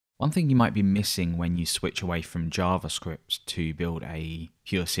One thing you might be missing when you switch away from JavaScript to build a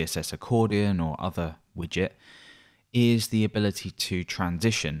pure CSS accordion or other widget is the ability to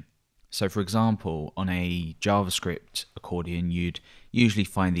transition. So for example, on a JavaScript accordion, you'd usually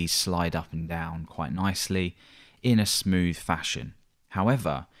find these slide up and down quite nicely in a smooth fashion.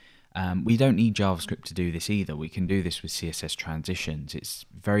 However, we don't need JavaScript to do this either. We can do this with CSS transitions. It's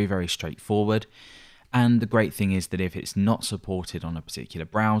very, very straightforward. And the great thing is that if it's not supported on a particular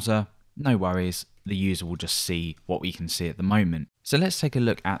browser, no worries, the user will just see what we can see at the moment. So let's take a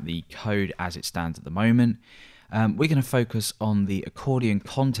look at the code as it stands at the moment. We're going to focus on the accordion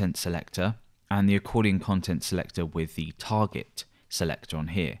content selector and the accordion content selector with the target selector on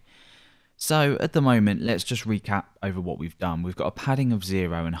here. So at the moment, let's just recap over what we've done. We've got a padding of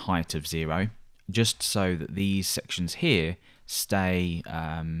 0 and height of 0, just so that these sections here stay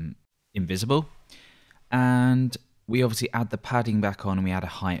invisible. And we obviously add the padding back on and we add a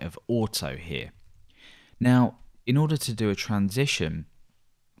height of auto here. Now, in order to do a transition,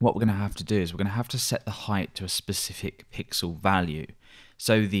 what we're going to have to do is we're going to have to set the height to a specific pixel value,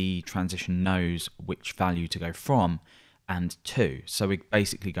 so the transition knows which value to go from and to. So we're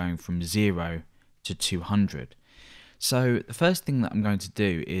basically going from 0 to 200. So the first thing that I'm going to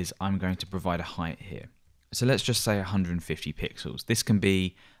do is I'm going to provide a height here. So let's just say 150 pixels. This can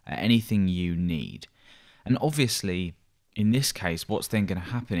be anything you need. And obviously, in this case, what's then going to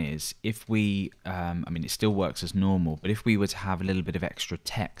happen is if we, it still works as normal, but if we were to have a little bit of extra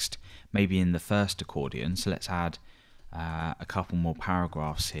text, maybe in the first accordion, so let's add a couple more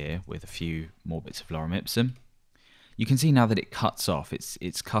paragraphs here with a few more bits of lorem ipsum. You can see now that it cuts off.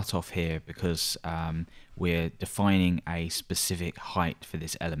 It's cut off here because we're defining a specific height for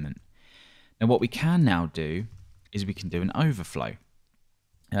this element. Now what we can now do is we can do an overflow.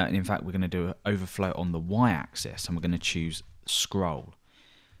 And in fact, we're going to do an overflow on the y-axis, and we're going to choose scroll.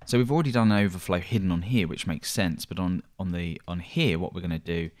 So we've already done an overflow hidden on here, which makes sense. But on here, what we're going to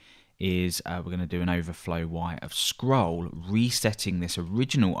do is we're going to do an overflow y of scroll, resetting this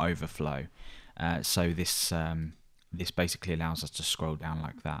original overflow. So this basically allows us to scroll down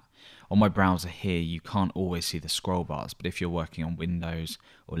like that. On my browser here, you can't always see the scroll bars, but if you're working on Windows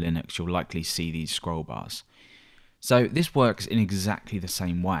or Linux, you'll likely see these scroll bars. So this works in exactly the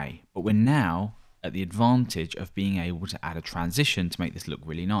same way, but we're now at the advantage of being able to add a transition to make this look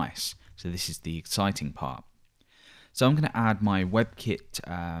really nice. So this is the exciting part. So I'm going to add my WebKit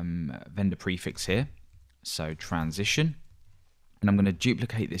vendor prefix here, so transition, and I'm going to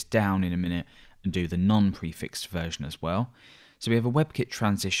duplicate this down in a minute and do the non-prefixed version as well. So we have a WebKit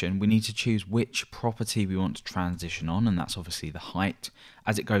transition. We need to choose which property we want to transition on, and that's obviously the height.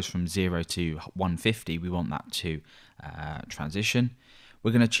 As it goes from 0 to 150, we want that to transition. We're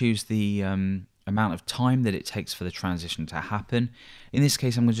going to choose the amount of time that it takes for the transition to happen. In this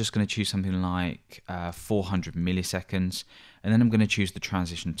case, I'm just going to choose something like 400 milliseconds, and then I'm going to choose the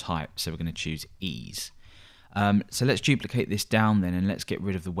transition type. So we're going to choose ease. So let's duplicate this down then, and let's get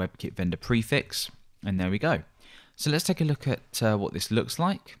rid of the WebKit vendor prefix, and there we go. So let's take a look at what this looks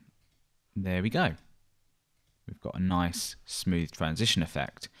like. There we go. We've got a nice smooth transition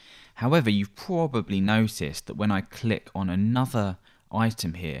effect. However, you've probably noticed that when I click on another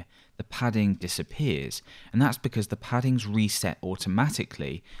item here, the padding disappears. And that's because the padding's reset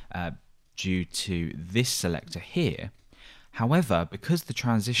automatically due to this selector here. However, because the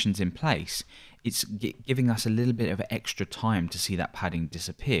transition's in place, it's giving us a little bit of extra time to see that padding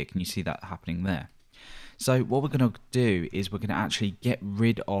disappear. Can you see that happening there? So what we're going to do is we're going to actually get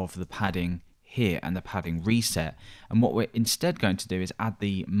rid of the padding here and the padding reset, and what we're instead going to do is add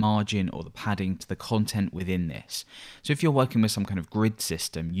the margin or the padding to the content within this. So if you're working with some kind of grid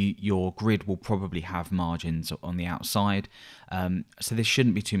system, your grid will probably have margins on the outside, so this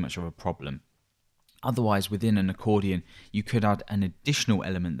shouldn't be too much of a problem. Otherwise, within an accordion, you could add an additional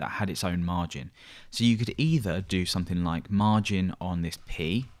element that had its own margin. So you could either do something like margin on this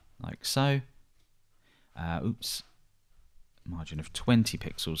P, like so. Margin of 20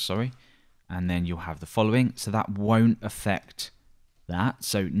 pixels, sorry. And then you'll have the following. So that won't affect that.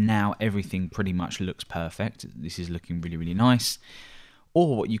 So now everything pretty much looks perfect. This is looking really, really nice.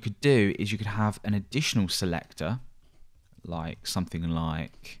 Or what you could do is you could have an additional selector, like something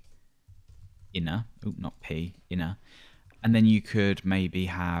like inner, not P, inner. And then you could maybe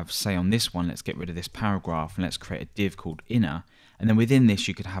have, say on this one, let's get rid of this paragraph and let's create a div called inner. And then within this,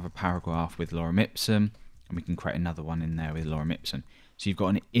 you could have a paragraph with lorem ipsum, and we can create another one in there with lorem ipsum. So you've got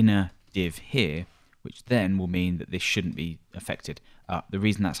an inner div here, which then will mean that this shouldn't be affected. The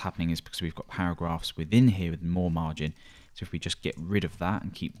reason that's happening is because we've got paragraphs within here with more margin. So if we just get rid of that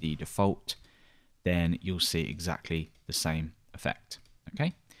and keep the default, then you'll see exactly the same effect.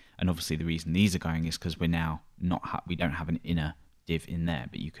 Okay. And obviously the reason these are going is because we're now we don't have an inner div in there,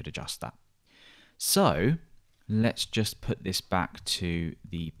 but you could adjust that. So let's just put this back to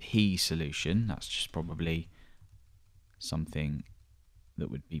the P solution. That's just probably something that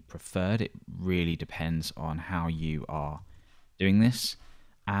would be preferred. It really depends on how you are doing this.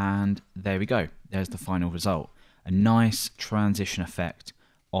 And there we go. There's the final result. A nice transition effect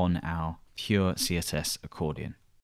on our pure CSS accordion.